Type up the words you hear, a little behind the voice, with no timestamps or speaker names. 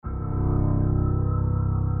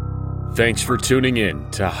Thanks for tuning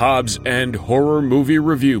in to Hobbs and Horror Movie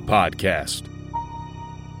Review Podcast.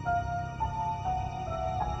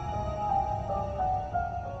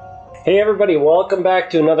 Hey everybody, welcome back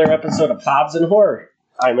to another episode of Hobbs and Horror.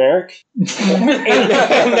 I'm Eric. and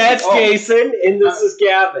that's Jason, and this is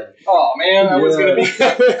Gavin. Oh man, I was gonna be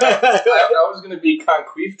I was gonna be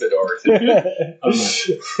conquistador today.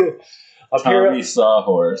 Tommy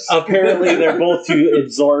Sawhorse. Apparently, they're both too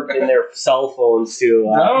absorbed in their cell phones to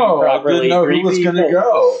properly I didn't know who was going to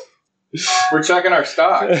go. We're checking our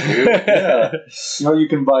stocks, dude. Yeah. You know, you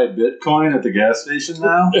can buy Bitcoin at the gas station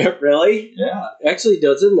now. Really? Yeah. Actually,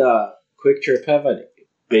 doesn't Quick Trip have a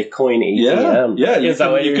Bitcoin ATM? Yeah. Is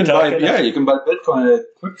that what you're talking about? Yeah, you can buy Bitcoin at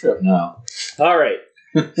Quick Trip now. All right.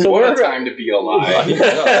 So what a time to be alive.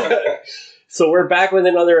 So we're back with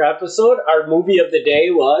another episode. Our movie of the day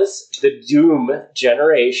was The Doom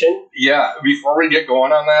Generation. Yeah, before we get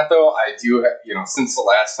going on that, though, I do, since the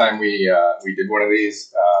last time we did one of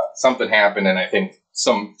these, something happened, and I think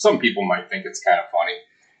some people might think it's kind of funny.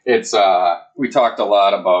 It's we talked a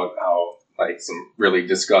lot about how, like, some really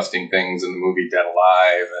disgusting things in the movie Dead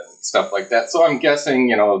Alive and stuff like that. So I'm guessing,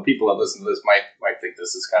 the people that listen to this might think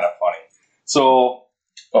this is kind of funny. So,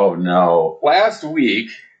 oh no, last week.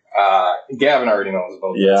 Gavin already knows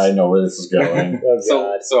about this. Yeah, I know where this is going.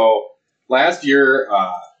 So last year,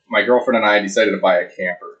 my girlfriend and I decided to buy a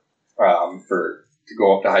camper to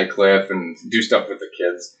go up to High Cliff and do stuff with the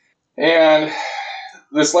kids. And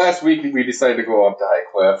this last week, we decided to go up to High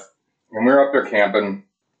Cliff, and we were up there camping.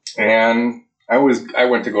 And I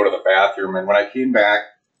went to go to the bathroom, and when I came back,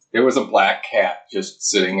 there was a black cat just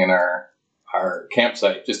sitting in our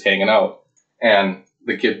campsite, just hanging out. And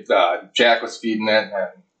the kid, Jack, was feeding it, and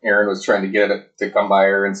Aaron was trying to get it to come by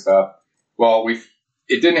her and stuff. Well,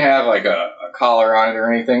 it didn't have like a collar on it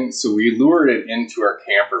or anything, so we lured it into our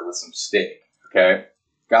camper with some steak, okay?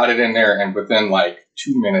 Got it in there, and within like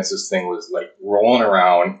 2 minutes, this thing was like rolling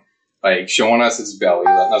around, like showing us its belly,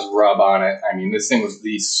 letting us rub on it. I mean, this thing was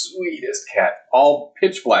the sweetest cat, all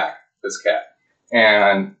pitch black, this cat.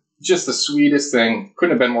 And just the sweetest thing,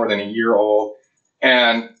 couldn't have been more than a year old.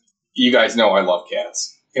 And you guys know I love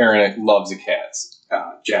cats. Aaron loves the cats.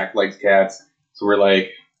 Jack likes cats, so we're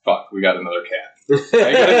like, "Fuck, we got another cat."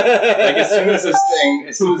 Like as soon as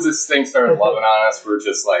this thing started loving on us, we're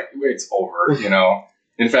just like, "It's over,"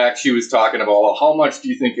 In fact, she was talking about, well, how much do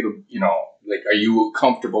you think it'll, like, are you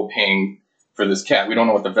comfortable paying for this cat? We don't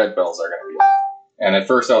know what the vet bills are going to be. And at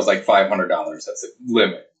first, I was like $500. That's the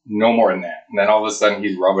limit, no more than that. And then all of a sudden,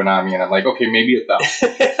 he's rubbing on me, and I'm like, okay, maybe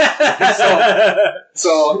 $1,000.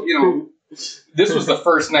 so this was the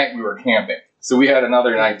first night we were camping. So we had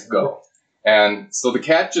another night to go. And so the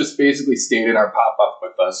cat just basically stayed in our pop-up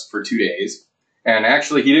with us for 2 days. And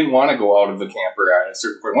actually, he didn't want to go out of the camper at a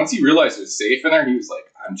certain point. Once he realized it was safe in there, he was like,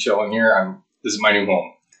 I'm chilling here. This is my new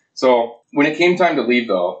home. So when it came time to leave,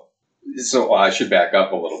 though, I should back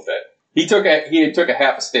up a little bit. He took a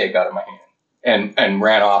half a steak out of my hand and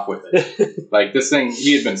ran off with it. Like, this thing,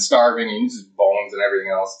 he had been starving. He used his bones and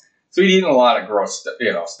everything else. So he'd eaten a lot of gross,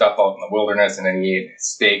 stuff out in the wilderness, and then he ate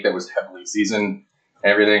steak that was heavily seasoned and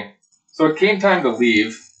everything. So it came time to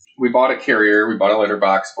leave. We bought a carrier, we bought a litter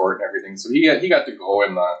box for it and everything. So he got to go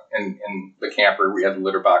in the camper. We had the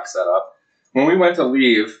litter box set up. When we went to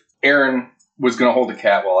leave, Erin was going to hold the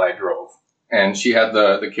cat while I drove, and she had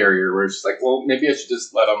the carrier. Where she's like, well, maybe I should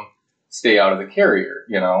just let him stay out of the carrier,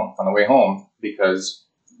 on the way home, because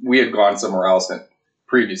we had gone somewhere else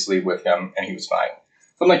previously with him, and he was fine.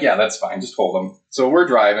 I'm like, yeah, that's fine. Just hold him. So we're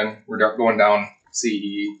driving. We're going down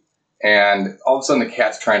CE, and all of a sudden the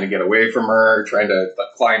cat's trying to get away from her, trying to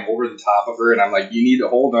climb over the top of her. And I'm like, you need to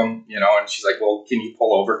hold him, And she's like, well, can you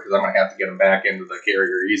pull over? Because I'm going to have to get him back into the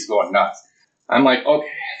carrier. He's going nuts. I'm like,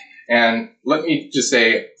 okay. And let me just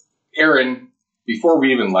say, Aaron, before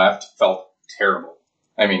we even left, felt terrible.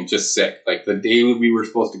 I mean, just sick. Like, the day we were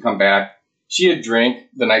supposed to come back, she had drank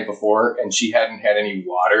the night before, and she hadn't had any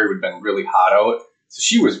water. It had been really hot out. So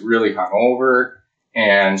she was really hungover,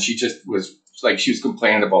 and she just was like, she was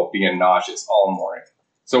complaining about being nauseous all morning.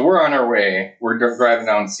 So we're on our way. We're driving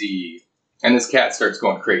down CE, and this cat starts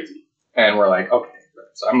going crazy. And we're like, okay.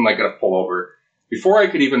 So I'm like going to pull over. Before I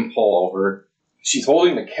could even pull over, she's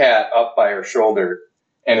holding the cat up by her shoulder,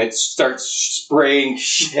 and it starts spraying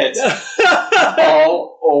shit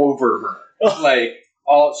all over her. Like,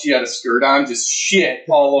 she had a skirt on, just shit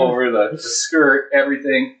all over the skirt,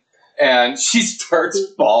 everything. And she starts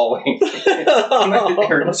bawling.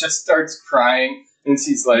 Erin just starts crying, and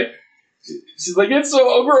she's like, it's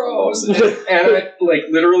so gross. And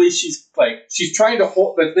literally, she's trying to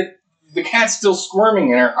hold, but the cat's still squirming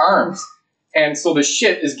in her arms, and so the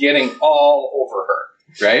shit is getting all over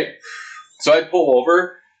her, right? So I pull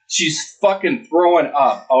over. She's fucking throwing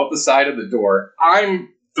up out the side of the door. I'm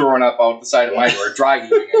throwing up out the side of my door. Dry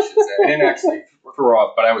heaving, I should say. I didn't actually throw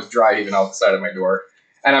up, but I was dry heaving out the side of my door.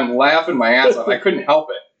 And I'm laughing my ass off. I couldn't help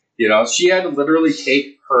it. You know, she had to literally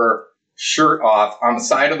take her shirt off on the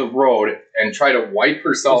side of the road and try to wipe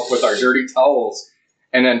herself with our dirty towels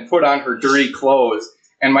and then put on her dirty clothes.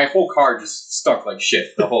 And my whole car just stunk like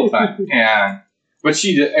shit the whole time. But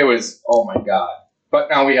she did, it was, oh my God. But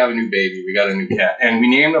now we have a new baby. We got a new cat. And we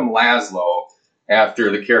named him Laszlo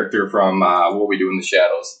after the character from What We Do in the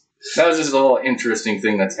Shadows. That was just a little interesting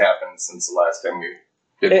thing that's happened since the last time we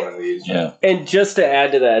did one of these. Yeah. And just to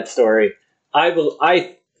add to that story,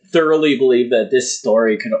 I thoroughly believe that this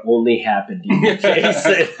story could only happen to you,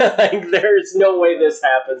 Jason. Like, there's no way this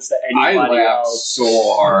happens to anybody I laughed else.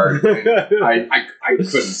 so hard. I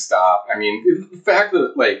couldn't stop. I mean, the fact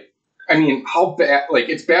that, like, I mean, how bad, like,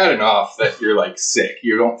 it's bad enough that you're, like, sick.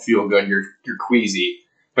 You don't feel good. You're queasy.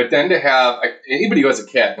 But then to have, anybody who has a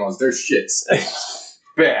cat knows their shit stinks.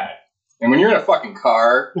 Bad. And when you're in a fucking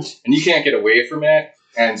car and you can't get away from it,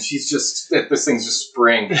 and she's just, this thing's just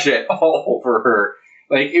spraying shit all over her.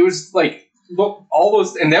 Like, it was like, look, all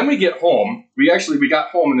those, and then we get home. We got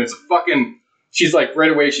home and there's a fucking, she's like,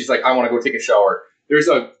 right away, she's like, I want to go take a shower. There's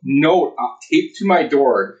a note taped to my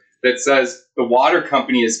door that says the water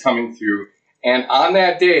company is coming through, and on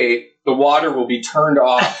that day, the water will be turned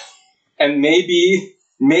off, and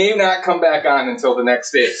may not come back on until the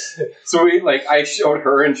next day. So I showed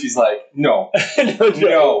her, and she's like, no.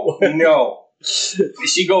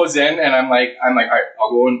 She goes in, and I'm like, all right,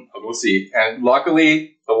 I'll go see. And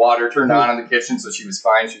luckily, the water turned on in the kitchen, so she was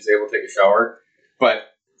fine. She was able to take a shower. But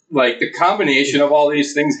like the combination of all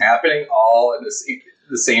these things happening all at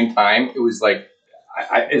the same time, it was like,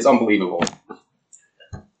 it's unbelievable.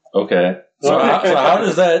 Okay. So how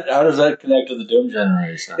does that connect to the Doom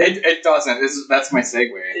generation? It doesn't. That's my segue.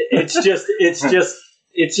 It's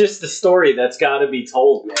just a story that's got to be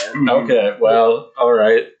told, man. Okay. Well, all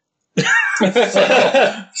right.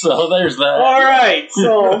 So there's that. All right.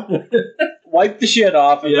 So wipe the shit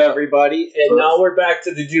off of everybody, and now we're back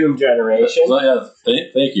to the Doom generation. So yeah,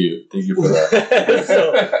 thank you for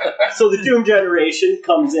that. so the Doom generation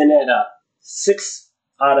comes in at a 6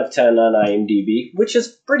 out of 10 on IMDb, which is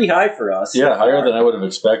pretty high for us. Yeah, higher than I would have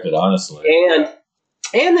expected, honestly.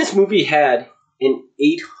 And this movie had an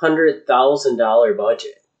 $800,000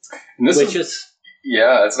 budget,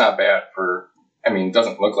 that's not bad for. I mean, it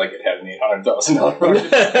doesn't look like it had an $800,000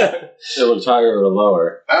 budget. It looks higher or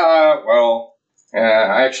lower.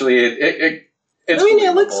 Actually, it's. I mean,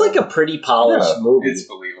 it looks like a pretty polished movie. It's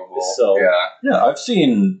believable. So yeah, I've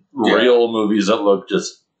seen real movies that look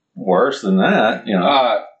just worse than that. You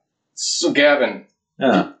know. So Gavin,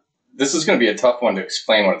 this is going to be a tough one to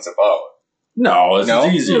explain what it's about. No, it's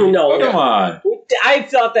easy. No, come on. I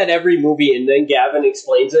thought that every movie, and then Gavin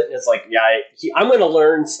explains it, and it's like, I'm going to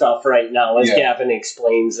learn stuff right now as Gavin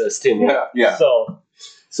explains this to me. Yeah. So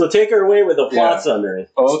take her away with a plot summary.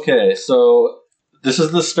 Okay, so this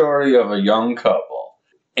is the story of a young couple,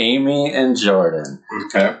 Amy and Jordan.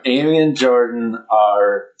 Okay. Amy and Jordan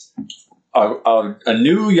are a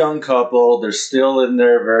new young couple. They're still in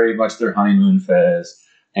very much their honeymoon phase,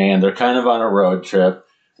 and they're kind of on a road trip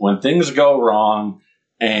when things go wrong,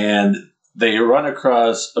 and they run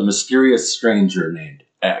across a mysterious stranger named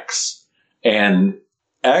X. And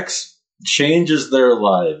X changes their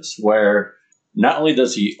lives, where not only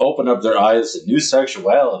does he open up their eyes to new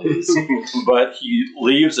sexualities, but he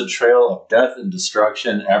leaves a trail of death and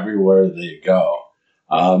destruction everywhere they go.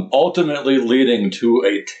 Ultimately leading to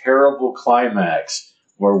a terrible climax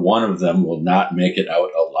where one of them will not make it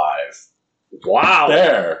out alive. Wow.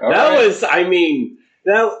 There. I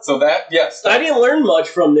didn't learn much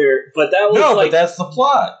from there, but that was but that's the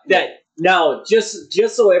plot. Now, just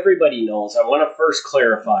so everybody knows, I want to first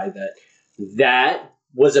clarify that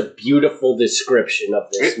was a beautiful description of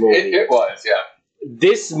this movie. It was, yeah.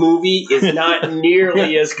 This movie is not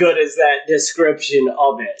nearly as good as that description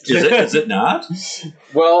of it. Is it not?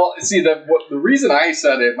 Well, see, the reason I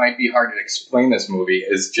said it might be hard to explain this movie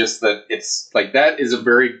is just that it's like that is a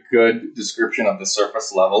very good description of the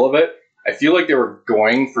surface level of it. I feel like they were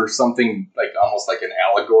going for something like almost like an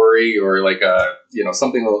allegory or like a,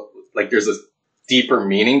 something like there's a deeper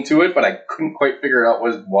meaning to it, but I couldn't quite figure out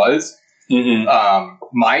what it was. Mm-hmm.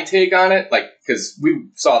 My take on it, because we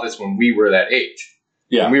saw this when we were that age.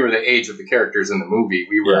 Yeah. When we were the age of the characters in the movie.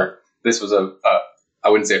 This was I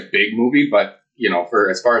wouldn't say a big movie, but, for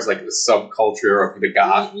as far as like the subculture of the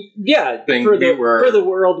goth thing, for the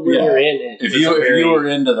world we were in it. If you were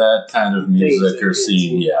into that kind of music or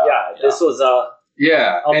scene, this was a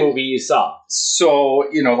movie you saw. So,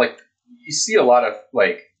 you see a lot of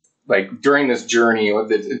like during this journey,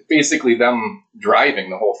 it's basically them driving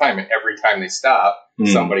the whole time, and every time they stop,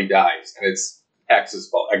 somebody dies, and it's X's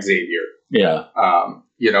fault, Xavier. Yeah.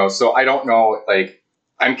 So I don't know. Like,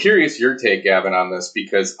 I'm curious your take, Gavin, on this,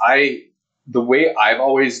 because the way I've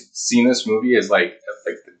always seen this movie is like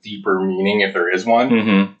the deeper meaning, if there is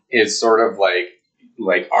one, is sort of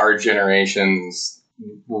like our generation's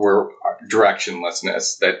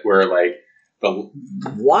directionlessness, that we're like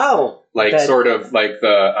sort of like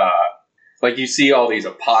the like you see all these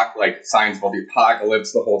signs about the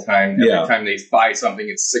apocalypse the whole time. Every time they buy something,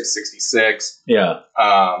 it's 666. Yeah.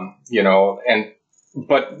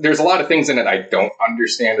 But there's a lot of things in it I don't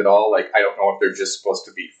understand at all. Like, I don't know if they're just supposed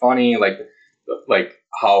to be funny. Like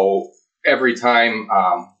how every time,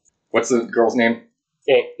 what's the girl's name?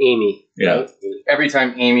 Amy. Yeah. Right? Every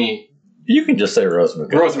time Amy. You can just say Rose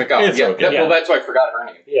McGowan. Rose McGowan. It's Yeah. okay. Well, that's why I forgot her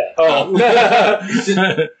name. Yeah.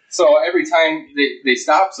 Oh. So every time they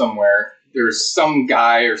stop somewhere, there's some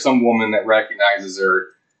guy or some woman that recognizes her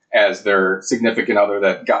as their significant other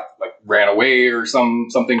that ran away or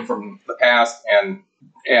something from the past,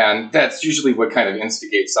 and that's usually what kind of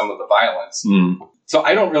instigates some of the violence. So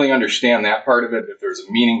I don't really understand that part of it, if there's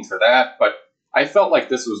a meaning to that, but I felt like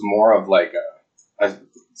this was more of like a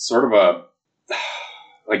sort of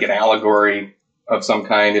like an allegory of some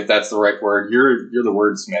kind, if that's the right word. You're the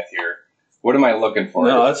wordsmith here. What am I looking for?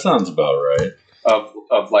 No, that sounds about right.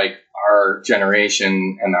 Of like our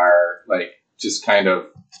generation and our like just kind of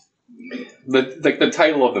the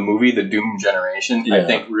title of the movie, The Doom Generation, I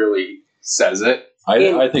think really says it.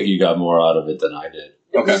 I think you got more out of it than I did.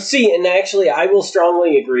 Okay. See, and actually, I will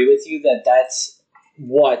strongly agree with you that's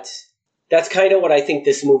kind of what I think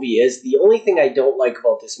this movie is. The only thing I don't like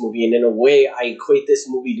about this movie, and in a way, I equate this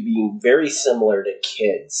movie to being very similar to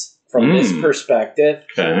Kids from this perspective,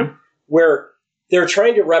 where they're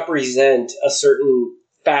trying to represent a certain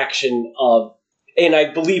faction of, and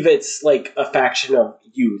I believe it's like a faction of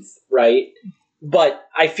youth, right? But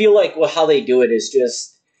I feel like how they do it is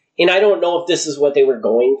just, and I don't know if this is what they were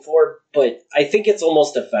going for, but I think it's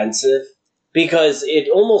almost offensive, because it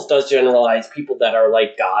almost does generalize people that are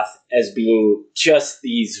like goth as being just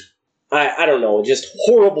these, I don't know, just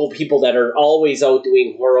horrible people that are always out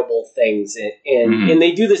doing horrible things, and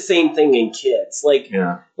they do the same thing in Kids. Like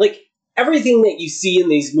everything that you see in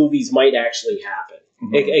these movies might actually happen,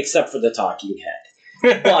 except for the talking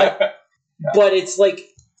head. But it's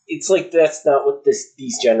like that's not what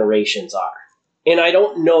these generations are. And I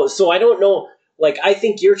don't know. So I don't know. Like, I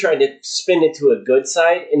think you're trying to spin it to a good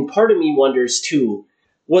side. And part of me wonders, too,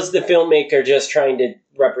 was the filmmaker just trying to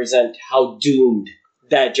represent how doomed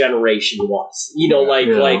that generation was?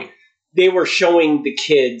 Like they were showing the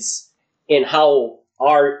kids and how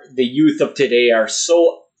the youth of today are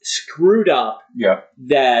so screwed up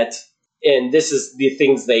that, and this is the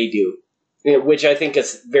things they do, which I think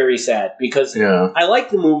is very sad, because I like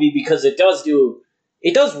the movie because it does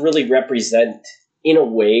really represent, in a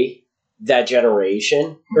way, that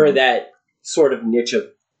generation, or that sort of niche of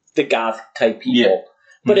the goth type people.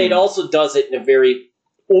 But it also does it in a very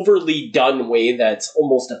overly done way that's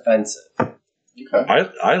almost offensive. Okay.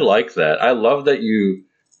 I like that. I love that you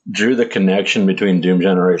drew the connection between Doom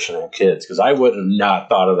Generation and Kids, because I would have not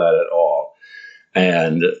thought of that at all.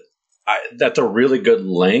 And that's a really good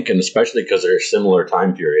link, and especially because they're similar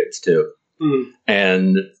time periods too.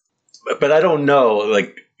 But I don't know,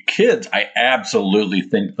 like, Kids, I absolutely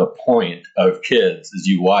think the point of Kids is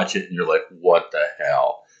you watch it and you're like, what the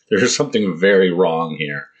hell? There's something very wrong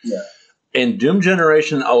here. Yeah. In Doom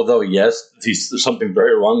Generation, although, yes, there's something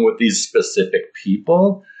very wrong with these specific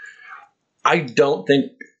people, I don't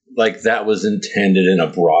think like that was intended in a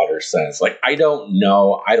broader sense. Like, I don't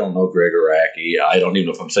know Greg Araki. I don't even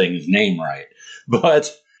know if I'm saying his name right.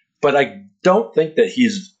 But I don't think that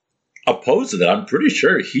he's opposed to that. I'm pretty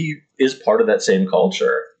sure he is part of that same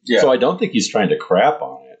culture. Yeah. So I don't think he's trying to crap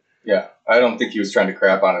on it. Yeah, I don't think he was trying to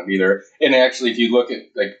crap on it either. And actually, if you look at,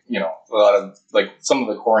 like, you know, a lot of, like, some of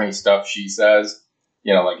the corny stuff she says,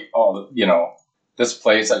 you know, like, oh, you know, this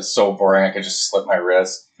place is so boring, I could just slip my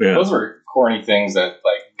wrist. Yeah. Those were corny things that,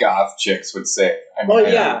 like, goth chicks would say. I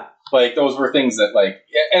mean, like, those were things that, like,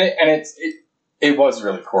 and it was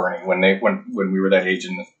really corny when we were that age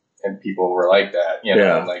and people were like that, you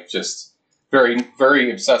know, and, like, just very,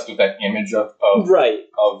 very obsessed with that image of right.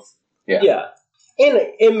 Yeah.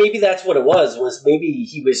 And maybe that's what it was maybe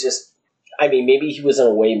he was just, maybe he was in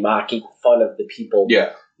a way mocking fun of the people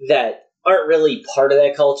that aren't really part of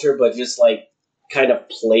that culture, but just, like, kind of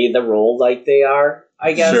play the role like they are,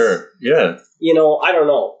 I guess. Sure, yeah. You know, I don't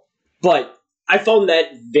know. But I found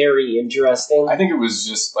that very interesting. I think it was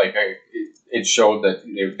just, like, it showed that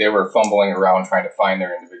they were fumbling around trying to find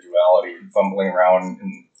their individuality, fumbling around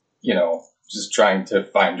and, just trying to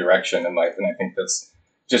find direction in life. And I think that's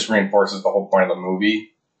just reinforces the whole point of the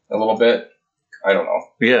movie a little bit. I don't know.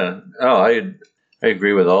 Yeah. Oh, I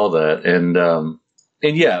agree with all that.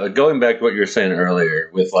 And yeah, going back to what you were saying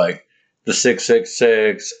earlier with like the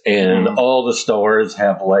 666 and all the stores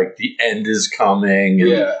have like the end is coming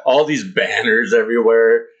and all these banners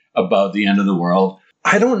everywhere about the end of the world.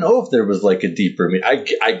 I don't know if there was like a deeper meaning. I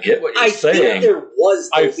get what you're saying. I think there was.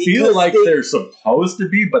 Though, I feel like there's supposed to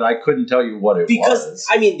be, but I couldn't tell you what it was. Because,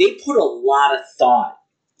 they put a lot of thought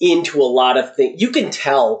into a lot of things. You can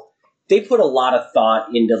tell they put a lot of thought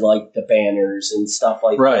into like the banners and stuff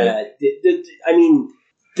like that.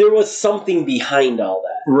 There was something behind all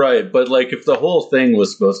that. Right, but like if the whole thing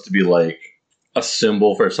was supposed to be like a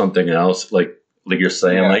symbol for something else, like you're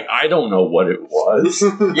saying, like I don't know what it was.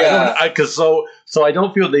 So I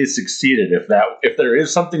don't feel they succeeded. If there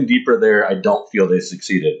is something deeper there, I don't feel they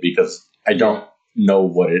succeeded because I don't know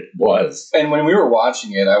what it was. And when we were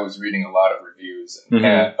watching it, I was reading a lot of reviews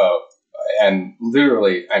and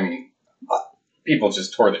literally, people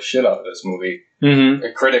just tore the shit out of this movie. Mm-hmm.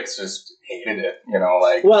 The critics just hated it,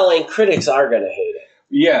 and critics are going to hate it.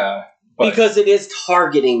 Yeah. Because it is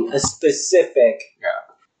targeting a specific,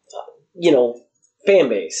 fan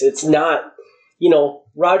base. It's not,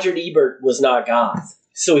 Roger Ebert was not goth,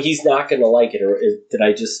 so he's not going to like it. Or did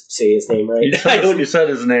I just say his name right? You said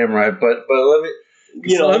his name right, but let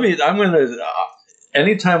me. I'm going to.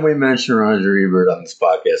 Anytime we mention Roger Ebert on this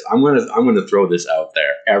podcast, I'm going to throw this out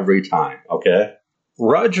there every time. Okay,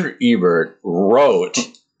 Roger Ebert wrote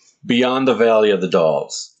Beyond the Valley of the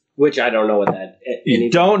Dolls, which I don't know what that.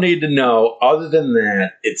 You don't need to know. Other than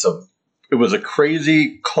that, it was a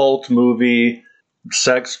crazy cult movie.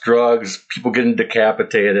 Sex, drugs, people getting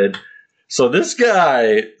decapitated. So this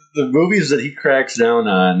guy, the movies that he cracks down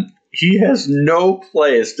on, he has no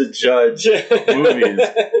place to judge movies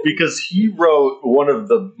because he wrote one of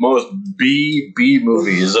the most B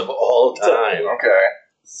movies of all time. Okay.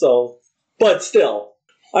 So, but still,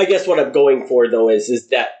 I guess what I'm going for though is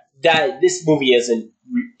that this movie isn't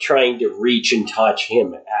trying to reach and touch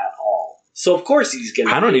him at all. So of course he's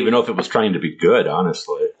gonna. I don't even know if it was trying to be good,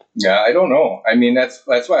 honestly. Yeah, I don't know.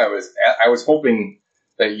 That's why I was hoping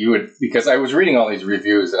that you would, because I was reading all these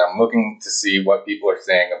reviews and I'm looking to see what people are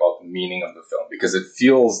saying about the meaning of the film, because it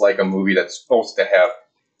feels like a movie that's supposed to have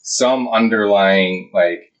some underlying,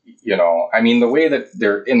 the way that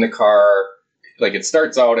they're in the car, like it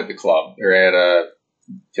starts out at the club, they're at a,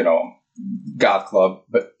 goth club,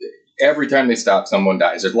 but every time they stop, someone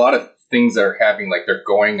dies. There's a lot of things that are happening, like they're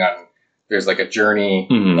going on, there's like a journey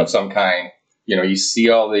of some kind. You see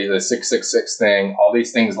all the 666 thing, all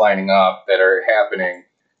these things lining up that are happening.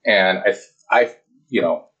 And I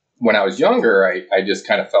when I was younger, I just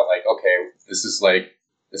kind of felt like, okay, this is like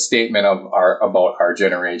a statement about our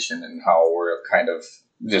generation and how we're kind of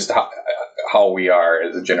just how we are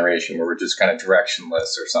as a generation, where we're just kind of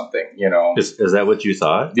directionless or something, Is that what you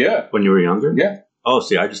thought? Yeah. When you were younger? Yeah. Oh,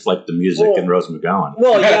 see, I just like the music and Rose McGowan.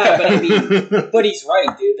 Well, yeah, but but he's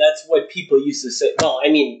right, dude. That's what people used to say. Well,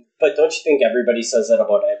 but don't you think everybody says that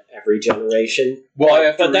about every generation?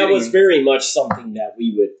 Well, but that was very much something that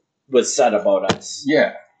was said about us.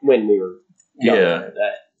 Yeah. When we were younger.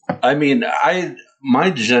 Yeah.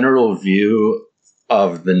 My general view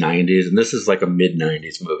of the 90s, and this is like a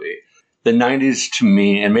mid-90s movie. The 90s to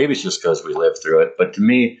me, and maybe it's just because we lived through it, but to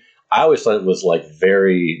me, I always thought it was like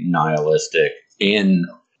very nihilistic in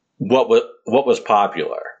what was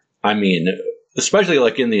popular. Especially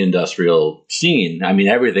like in the industrial scene.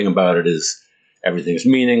 Everything about it is everything's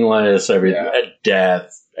meaningless,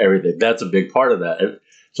 death, everything. That's a big part of that.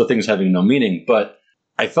 So things having no meaning. But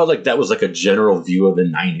I felt like that was like a general view of the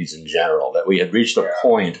 90s in general, that we had reached a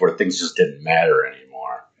point where things just didn't matter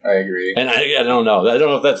anymore. I agree. And I don't know. I don't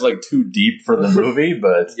know if that's like too deep for the movie,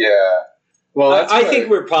 but yeah. Well, I think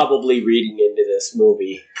we're probably reading into this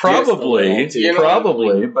movie.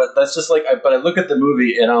 Probably, but that's just like. But I look at the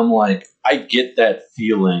movie and I'm like, I get that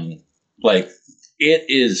feeling. Like it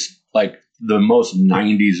is like the most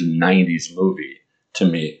 90s movie to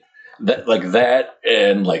me. That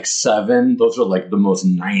and like Seven. Those are like the most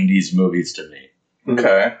 90s movies to me.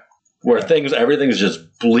 Okay. Where everything's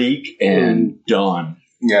just bleak and done.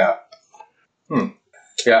 Yeah.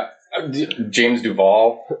 Yeah. James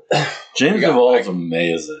Duvall. Duvall is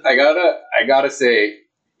amazing. I gotta say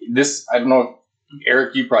this. I don't know,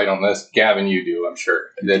 Eric, you probably don't know this. Gavin, you do, I'm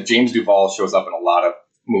sure. That James Duvall shows up in a lot of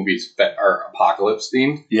movies that are apocalypse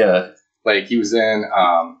themed. Yeah, like he was in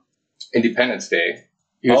Independence Day.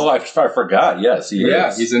 I forgot. Yes, he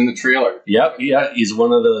is. He's in the trailer. Yep, yeah, he's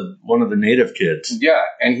one of the native kids. Yeah,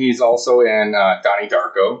 and he's also in Donnie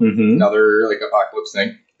Darko, another like apocalypse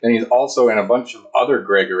thing. And he's also in a bunch of other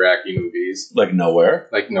Greg Araki movies, like Nowhere,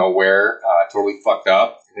 Totally Fucked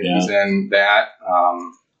Up. He's in that.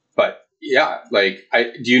 But yeah,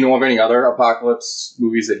 do you know of any other apocalypse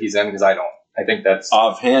movies that he's in? Because I don't. I think that's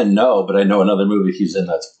offhand no, but I know another movie he's in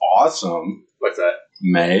that's awesome. What's that?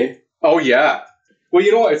 May. Oh yeah. Well,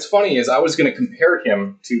 you know what's funny is I was going to compare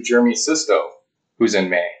him to Jeremy Sisto, who's in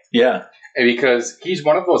May. Yeah. And because he's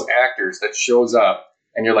one of those actors that shows up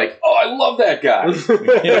and you're like, oh, I love that guy.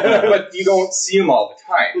 But you don't see him all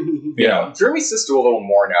the time. Yeah. Jeremy Sisto a little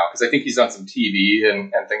more now because I think he's done some TV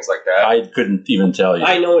and things like that. I couldn't even tell you.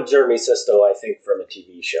 I know Jeremy Sisto, I think, from a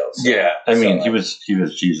TV show. So. Yeah. I mean, he was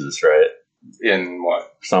Jesus, right? In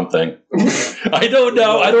what? Something. I don't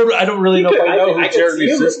know. I don't really know if I know who Jeremy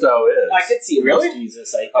Sisto is. I could see him as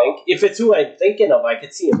Jesus, I think. If it's who I'm thinking of, I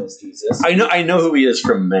could see him as Jesus. I know who he is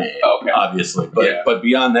from May, obviously. But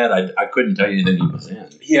beyond that, I couldn't tell you anything he was in.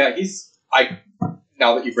 Yeah,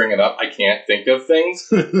 now that you bring it up, I can't think of things.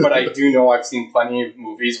 But I do know I've seen plenty of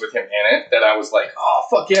movies with him in it that I was like, oh,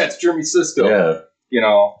 fuck yeah, it's Jeremy Sisto. Yeah. You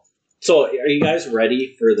know? So, are you guys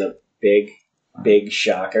ready for the big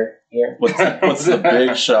shocker here? What's the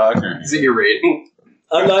big shocker? Is it your rating?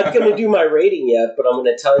 I'm not going to do my rating yet, but I'm going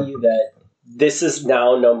to tell you that this is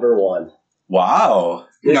now number one. Wow.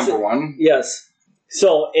 Number one? Yes.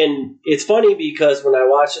 So, and it's funny because when I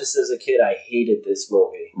watched this as a kid, I hated this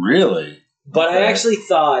movie. Really? But I actually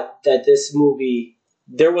thought that this movie,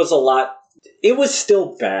 there was a lot, it was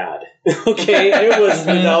still bad. Okay? It was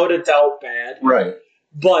without a doubt bad. Right.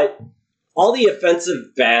 But all the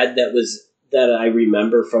offensive bad that I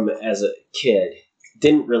remember from as a kid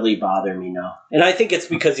didn't really bother me now. And I think it's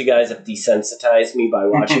because you guys have desensitized me by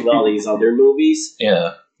watching all these other movies.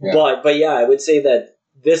 Yeah. But yeah, I would say that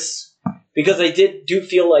this, because I do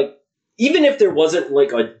feel like, even if there wasn't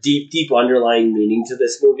like a deep underlying meaning to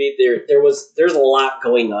this movie, there's a lot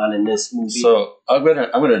going on in this movie. So I'm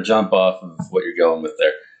gonna jump off of what you're going with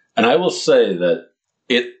there. And I will say that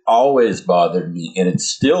it always bothered me, and it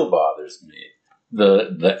still bothers me.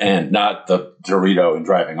 The end, not the Dorito and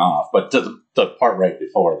driving off, but the part right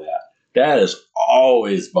before that. That has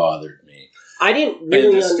always bothered me. I didn't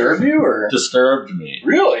really disturb you, or disturbed me.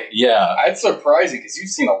 Really? Yeah. That's surprising because you've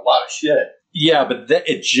seen a lot of shit. Yeah, but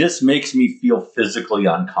it just makes me feel physically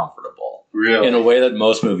uncomfortable. Really? In a way that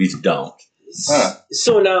most movies don't. Huh.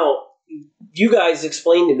 So now, you guys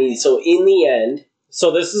explain to me. So in the end.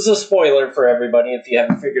 So this is a spoiler for everybody. If you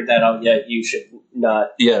haven't figured that out yet, you should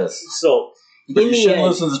not. Yes. So, but you shouldn't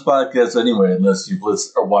listen to this podcast anyway, unless you've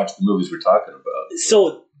listened or watched the movies we're talking about.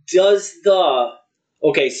 So so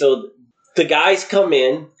the guys come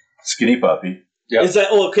in. Skinny Puppy. Yeah. Is that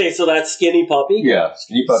okay? So that's Skinny Puppy. Yeah,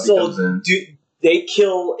 Skinny Puppy comes in. Do they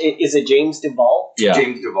kill? Is it James Duvall? Yeah,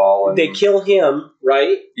 James Duvall. They kill him,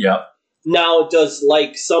 right? Yeah. Now, does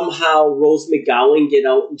somehow Rose McGowan get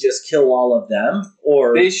out and just kill all of them,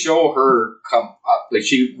 or they show her come up,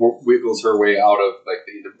 she wiggles her way out of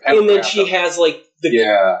and then she has the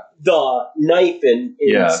knife and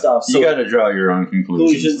stuff. So you got to draw your own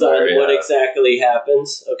conclusions on what exactly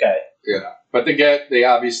happens. Okay. Yeah, but they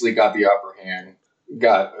obviously got the upper hand,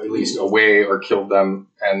 got at least away or killed them,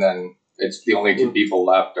 and then it's the only two people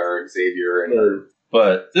left are Xavier and her.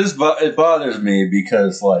 But it bothers me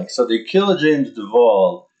because, so they kill James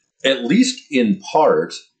Duvall, at least in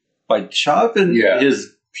part, by chopping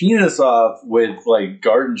his penis off with,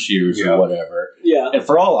 garden shears or whatever. Yeah. And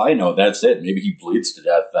for all I know, that's it. Maybe he bleeds to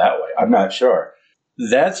death that way. I'm not sure.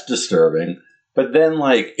 That's disturbing. But then,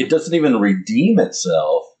 it doesn't even redeem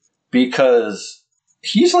itself because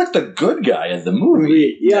he's the good guy in the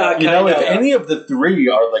movie. Yeah, if any of the three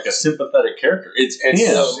are a sympathetic character, it's him.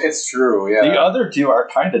 It's true. Yeah, the other two are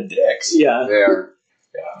kind of dicks. Yeah, they are.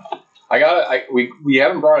 Yeah, we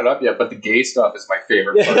haven't brought it up yet, but the gay stuff is my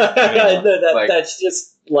favorite part. That's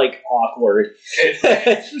just awkward.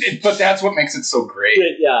 But that's what makes it so great.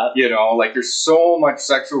 Yeah, there's so much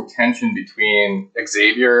sexual tension between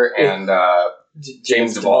Xavier and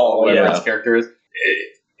James Duvall, whatever his character is,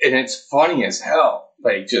 and it's funny as hell.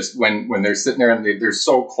 Just when they're sitting there and they're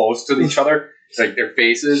so close to each other, their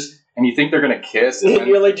faces, and you think they're gonna kiss, and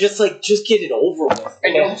you're just get it over with,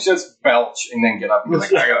 and you'll just belch and then get up and be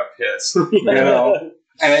like, I gotta piss,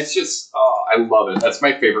 And it's just, I love it. That's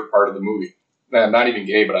my favorite part of the movie. I'm not even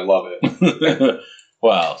gay, but I love it.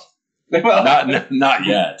 Wow. Not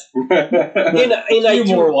yet. and a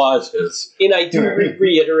few more watches. And I do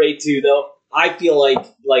reiterate too, though. I feel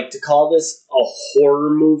like to call this a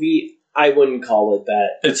horror movie, I wouldn't call it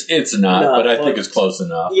that. It's not, but I think it's close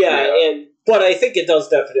enough. Yeah, but I think it does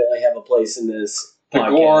definitely have a place in this The podcast.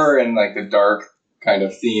 gore and like the dark kind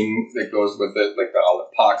of theme that goes with it, like all the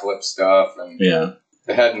apocalypse stuff and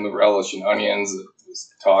the head and the relish and onions is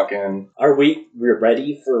talking. Are we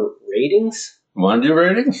ready for ratings? Want to do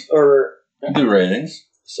ratings? Or do ratings.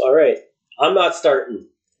 All right. I'm not starting.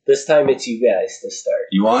 This time it's you guys to start.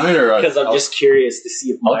 You want it, or because I'm just curious to see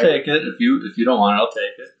if I'll take it. If you don't want it, I'll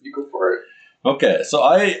take it. You go for it. Okay, so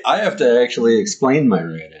I have to actually explain my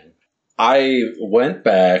rating. I went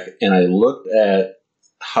back and I looked at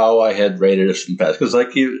how I had rated it in the past because,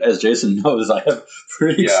 as Jason knows, I have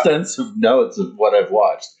pretty extensive notes of what I've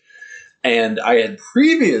watched, and I had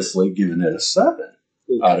previously given it a 7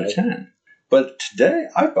 out of 10. But today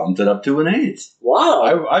I bumped it up to an 8.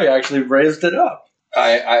 Wow! I actually raised it up.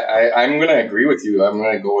 I'm going to agree with you. I'm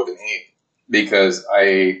going to go with an 8 because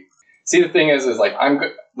I see the thing is like I'm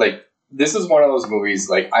good. Like this is one of those movies.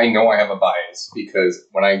 Like I know I have a bias because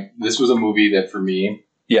this was a movie that for me,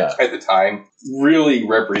 at the time, really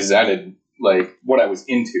represented like what I was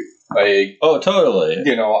into. Like totally.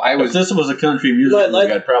 If this was a country music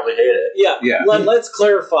movie, I'd probably hate it. Yeah. Let's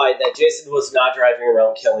clarify that Jason was not driving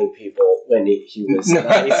around killing people when he was in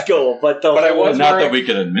high school. But I was not that we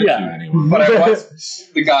could admit to anyone. But I was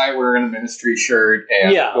the guy wearing a ministry shirt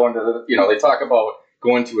and going to they talk about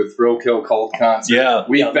going to a Thrill Kill Cult concert. Yeah,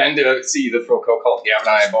 we've been to see the Thrill Kill Cult. Gavin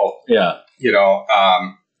and I both. Yeah,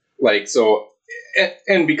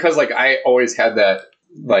 and because like I always had that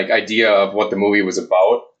like idea of what the movie was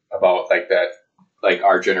about like that, like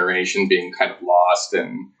our generation being kind of lost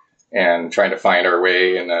and trying to find our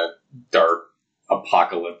way in a dark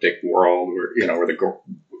apocalyptic world where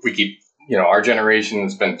we keep our generation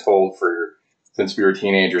has been told since we were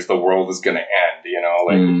teenagers the world is going to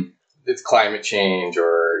end. It's climate change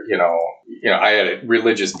or I had a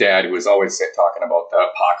religious dad who was always talking about the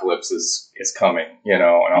apocalypse is coming. And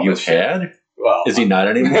all this shit. Well, is he not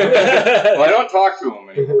anymore? Well, I don't talk to him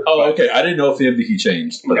anymore. Oh, okay. I didn't know if he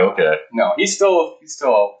changed, but okay. No, he's still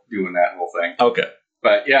doing that whole thing. Okay.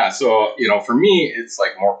 But yeah, so, for me, it's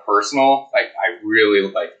like more personal. Like, I really,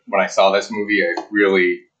 like, when I saw this movie, I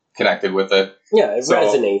really connected with it. Yeah, it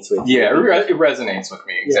resonates with you. Yeah, it resonates with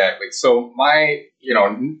me, exactly. Yeah. So my,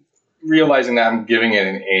 realizing that I'm giving it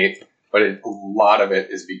an 8, but a lot of it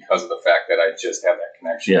is because of the fact that I just have that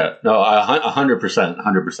connection. Yeah, no,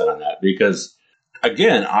 100% on that. Because,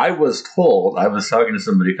 again, I was talking to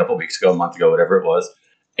somebody a couple weeks ago, a month ago, whatever it was,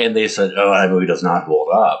 and they said, that movie does not hold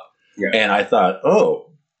up. Yeah. And I thought,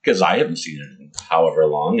 because I haven't seen it in however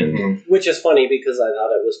long. And which is funny because I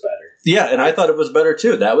thought it was better. Yeah, and I thought it was better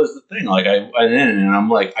too. That was the thing. Like and I'm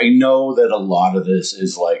like, I know that a lot of this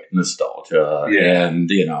is like nostalgia, and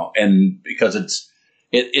and because it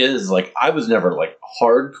is like I was never like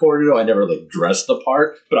hardcore. I never like dressed the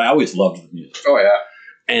part, but I always loved the music. Oh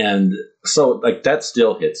yeah, and so like that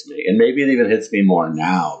still hits me, and maybe it even hits me more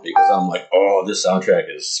now because I'm like, this soundtrack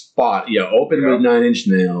is spot. Open with 9 Inch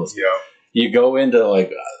Nails. Yeah, you go into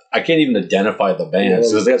like I can't even identify the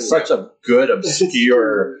bands because they have such a good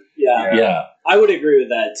obscure. Yeah. I would agree with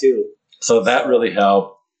that too. So that really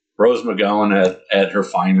helped. Rose McGowan at her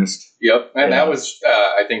finest. Yep, and that was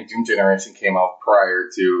I think Doom Generation came out prior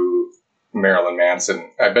to Marilyn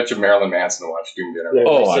Manson. I bet you Marilyn Manson watched Doom Generation.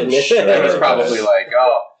 I'm sure. It was probably like,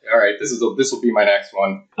 all right, this will be my next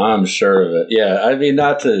one. I'm sure of it. Yeah, I mean,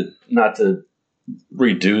 not to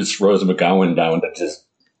reduce Rose McGowan down to just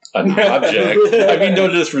an object. I mean, no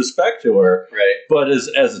disrespect to her, right? But as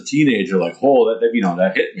a teenager, like,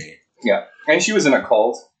 that hit me. Yeah, and she was in a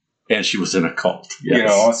cult. Yes.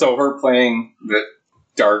 So her playing the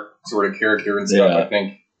dark sort of character and stuff. I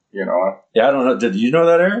think, Yeah, I don't know. Did you know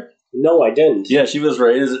that, Eric? No, I didn't. Yeah, she was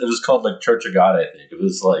raised. It was called like Church of God. I think it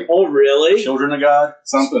was like. Oh, really? Children of God,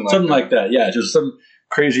 something like that. Yeah, just some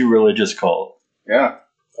crazy religious cult. Yeah.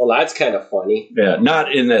 Well, that's kind of funny. Yeah,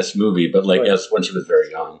 not in this movie, but like when she was very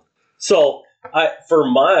young. So, for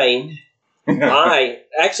mine, I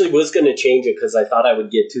actually was going to change it because I thought I would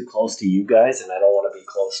get too close to you guys, and I don't want to be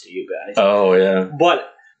close to you guys. Oh, yeah.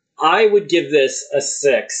 But I would give this a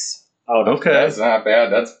 6 out of 10. That's not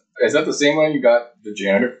bad. Is that the same one you got the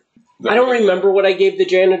janitor? I don't remember what I gave the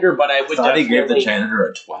janitor, but I would definitely... gave the janitor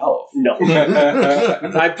a 12. No.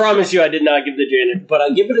 I promise you I did not give the janitor, but I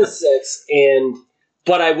give it a 6,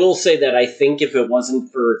 but I will say that I think if it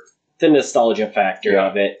wasn't for the nostalgia factor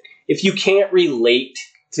of it, if you can't relate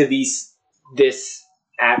to this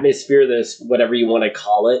atmosphere, this whatever you want to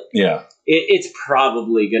call it, it's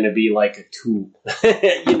probably going to be like a 2,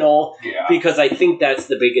 because I think that's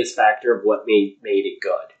the biggest factor of what made it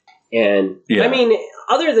good. And I mean,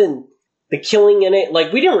 other than the killing in it,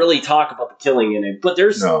 like, we didn't really talk about the killing in it, but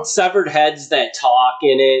there's severed heads that talk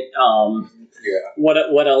in it.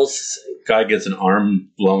 What else? Guy gets an arm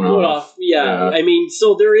blown off. Yeah, I mean,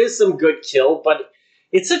 so there is some good kill, but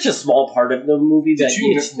it's such a small part of the movie that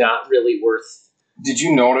it's not really worth. Did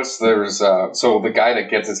you notice there's so the guy that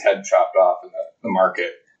gets his head chopped off in the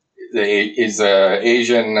market is a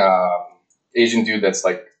Asian dude that's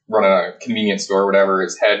like running a convenience store or whatever.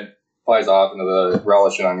 His head flies off into the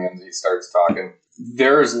relish and onions. He starts talking.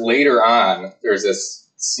 There's this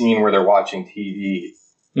scene where they're watching TV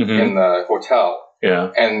in the hotel.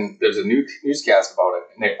 Yeah. And there's a new newscast about it.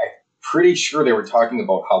 And I'm pretty sure they were talking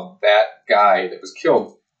about how that guy that was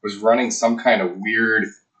killed was running some kind of weird,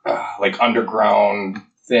 like, underground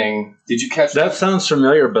thing. Did you catch that? That sounds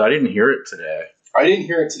familiar, but I didn't hear it today. I didn't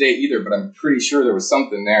hear it today either, but I'm pretty sure there was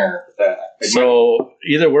something there with that. So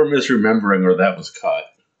either we're misremembering or that was cut.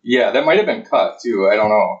 Yeah, that might have been cut, too. I don't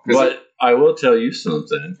know. But I will tell you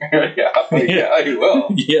something. yeah, you will.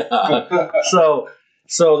 Yeah.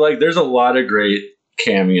 So, like, there's a lot of great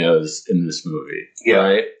cameos in this movie,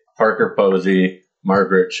 right? Parker Posey,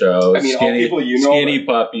 Margaret Cho, I mean, all people you know. Skinny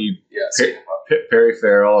Puppy, Perry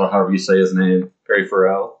Farrell, or however you say his name. Perry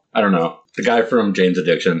Farrell? I don't know. The guy from Jane's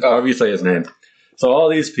Addiction, however you say his name. So all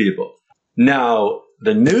these people. Now,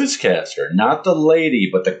 the newscaster, not the lady,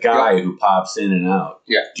 but the guy who pops in and out.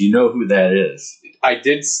 Yeah. Do you know who that is? I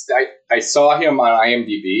did. I saw him on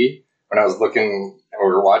IMDb when I was looking, we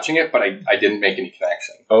were watching it, but I didn't make any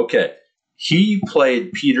connection. Okay. He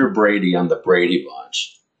played Peter Brady on the Brady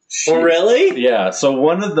Bunch. Oh, really? Yeah. So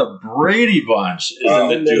one of the Brady Bunch is in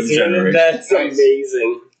the Doom Generation. That's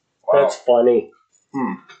amazing. Wow. That's funny.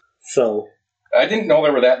 So I didn't know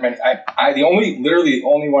there were that many. The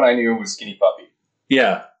only one I knew was Skinny Puppy.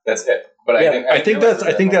 Yeah, that's it. But I think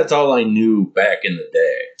that's all I knew back in the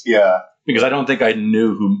day. Yeah, because I don't think I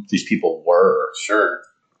knew who these people were. Sure,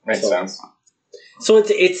 makes sense. So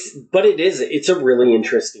it's a really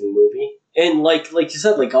interesting movie, and like you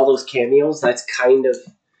said, like all those cameos. That's kind of,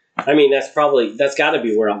 I mean, that's got to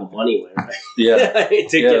be where all the money went. Right? Yeah,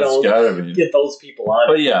 get those people on.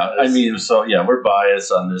 But yeah, I mean, so yeah, we're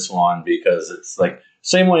biased on this one because it's like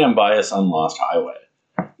same way I'm biased on Lost Highway.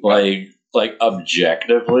 Like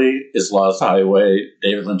objectively, is Lost Highway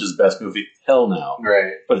David Lynch's best movie? Hell no.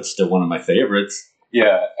 Right. But it's still one of my favorites.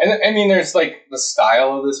 Yeah. And I mean, there's like the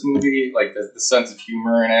style of this movie, like the sense of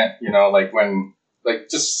humor in it, you know, like when, like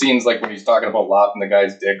just scenes like when he's talking about lopping the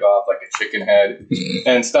guy's dick off like a chicken head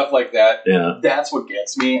and stuff like that. Yeah. That's what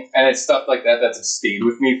gets me. And it's stuff like that that's stayed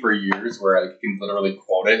with me for years where I can literally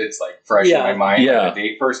quote it. It's like fresh in my mind. Yeah. Like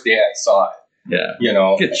the first day I saw it. Yeah. You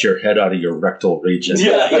know, get your head out of your rectal region.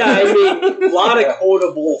 Yeah, I mean, a lot of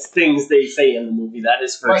quotable things they say in the movie. That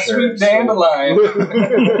is for sure. Sweet dandelion.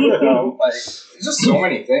 You know, like, there's just so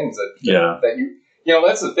many things that you know,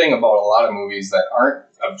 that's the thing about a lot of movies that aren't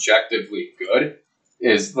objectively good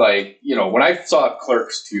is like, you know, when I saw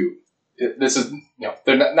Clerks 2, this is, you know,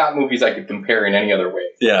 they're not movies I could compare in any other way.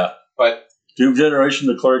 Yeah. But Doom Generation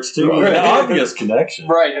to Clerks 2. An obvious connection.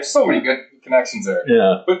 Right. There's so many good connections there.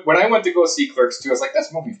 Yeah. But when I went to go see Clerks 2, I was like,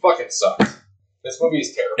 this movie fucking sucks. This movie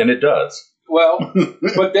is terrible. And it does. Well,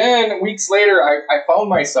 but then weeks later, I found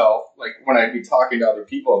myself, like, when I'd be talking to other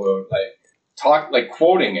people about,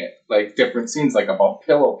 quoting it, like, different scenes, like, about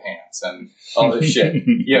pillow pants and all this shit,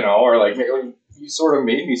 you know, or, like, you sort of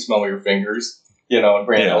made me smell your fingers, you know, and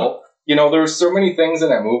Brandel. You know, there were so many things in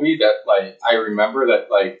that movie that, like, I remember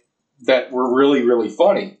that were really, really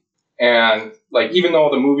funny. And, like, even though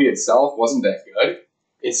the movie itself wasn't that good,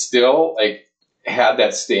 it still, like, had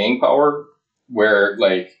that staying power where,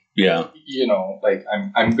 like, you know, like,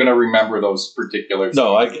 I'm going to remember those particular things.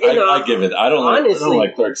 No, I give it. I don't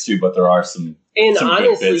like Clerks 2, but there are some honestly,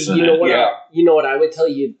 good bits in you know it. You know what I would tell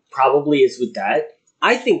you probably is with that?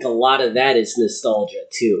 I think a lot of that is nostalgia,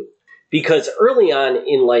 too. Because early on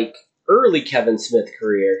in, like, early Kevin Smith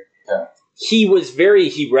career,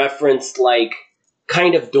 he referenced, like,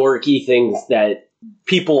 kind of dorky things that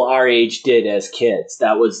people our age did as kids.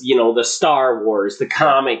 That was, you know, the Star Wars, the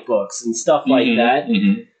comic books, and stuff like that.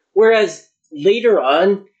 Mm-hmm. Whereas later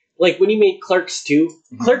on, like when he made Clerks 2,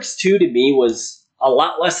 Clerks 2 to me was a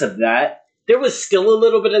lot less of that. There was still a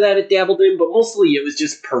little bit of that it dabbled in, but mostly it was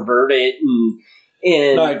just perverted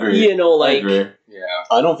and I agree. You know, like, I agree. Yeah,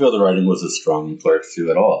 I don't feel the writing was as strong in Clerks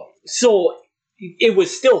 2 at all. So it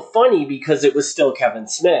was still funny because it was still Kevin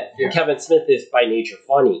Smith. Yeah. And Kevin Smith is by nature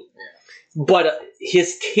funny. Yeah. But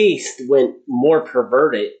his taste went more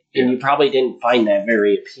perverted, and you probably didn't find that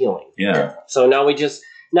very appealing. Yeah. So now we just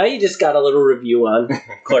Now you just got a little review on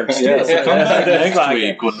Clerks 2. Yeah, so come back next Podcast.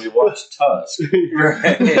 week when we watch Tusk.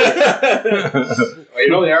 Right.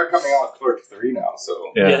 Well, they are coming out with Clerks 3 now,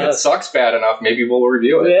 so Yeah. if it sucks bad enough, maybe we'll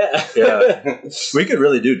review it. Yeah. Yeah. We could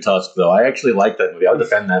really do Tusk, though. I actually like that movie. I'll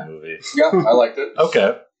defend that movie. Yeah, I liked it.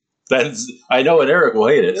 Okay. I know what Eric will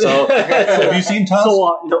hate it. So, have you seen Tusk?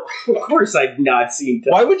 No, of course I've not seen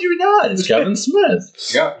Tusk. Why would you not? It's Kevin Smith.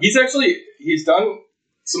 Yeah, he's done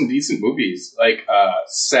some decent movies, like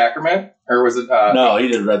Sacrament, or was it? No, he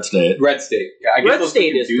did Red State. Red State. Yeah, I get Red those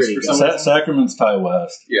State is confused pretty for good. some reason. Sacrament's Ty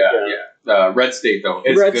West. Yeah. Red State, though.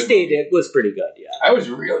 Is Red good State, movie. it was pretty good, yeah. I was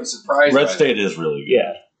really surprised. Red by State is really good.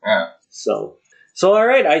 Yeah. Yeah. So all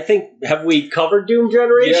right, I think, have we covered Doom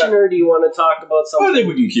Generation, Yeah. or do you want to talk about I something? think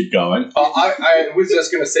we can keep going. I was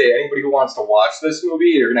just going to say, anybody who wants to watch this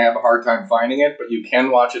movie, you're going to have a hard time finding it, but you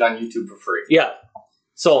can watch it on YouTube for free. Yeah.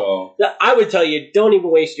 So I would tell you, don't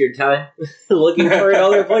even waste your time looking for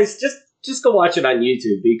another place. Just go watch it on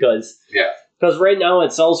YouTube because right now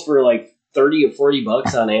it sells for like $30 or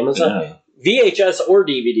 $40 on Amazon, VHS or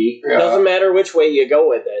DVD. Yeah. Doesn't matter which way you go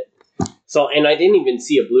with it. So, and I didn't even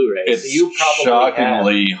see a Blu-ray. It's so you probably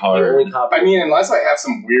shockingly have hard. the only copy. I mean, unless I have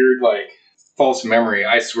some weird, false memory,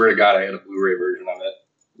 I swear to God I had a Blu-ray version of it.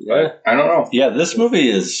 Yeah. But I don't know. Yeah, this movie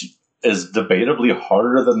is debatably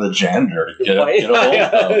harder than The Janitor to get a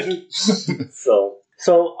hold of.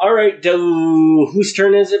 So all right. Whose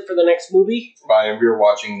turn is it for the next movie? And we were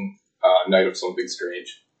watching Night of Something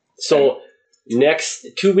Strange. So next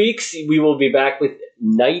 2 weeks we will be back with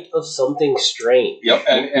Night of Something Strange. Yep,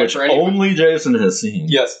 and Which for anyone, only Jason has seen.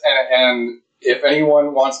 yes, and if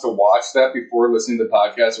anyone wants to watch that before listening to the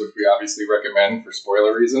podcast, which we obviously recommend for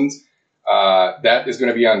spoiler reasons, that is going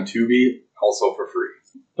to be on Tubi, also for free.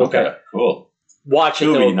 Okay. Cool. Watch it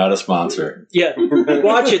Tubi, though. not a sponsor. Yeah,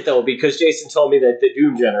 watch it though because Jason told me that the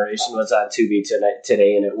Doom Generation was on Tubi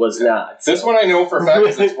today, and it was not. This one I know for a fact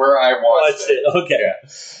because it's where I watched it. Okay. Yeah.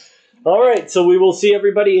 All right, so we will see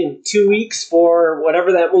everybody in 2 weeks for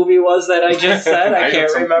whatever that movie was that I just said. I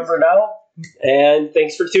can't remember now. And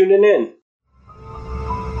thanks for tuning in.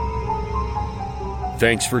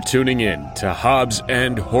 Thanks for tuning in to Hobbs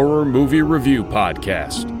and Horror Movie Review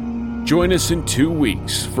Podcast. Join us in 2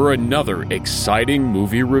 weeks for another exciting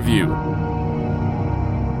movie review.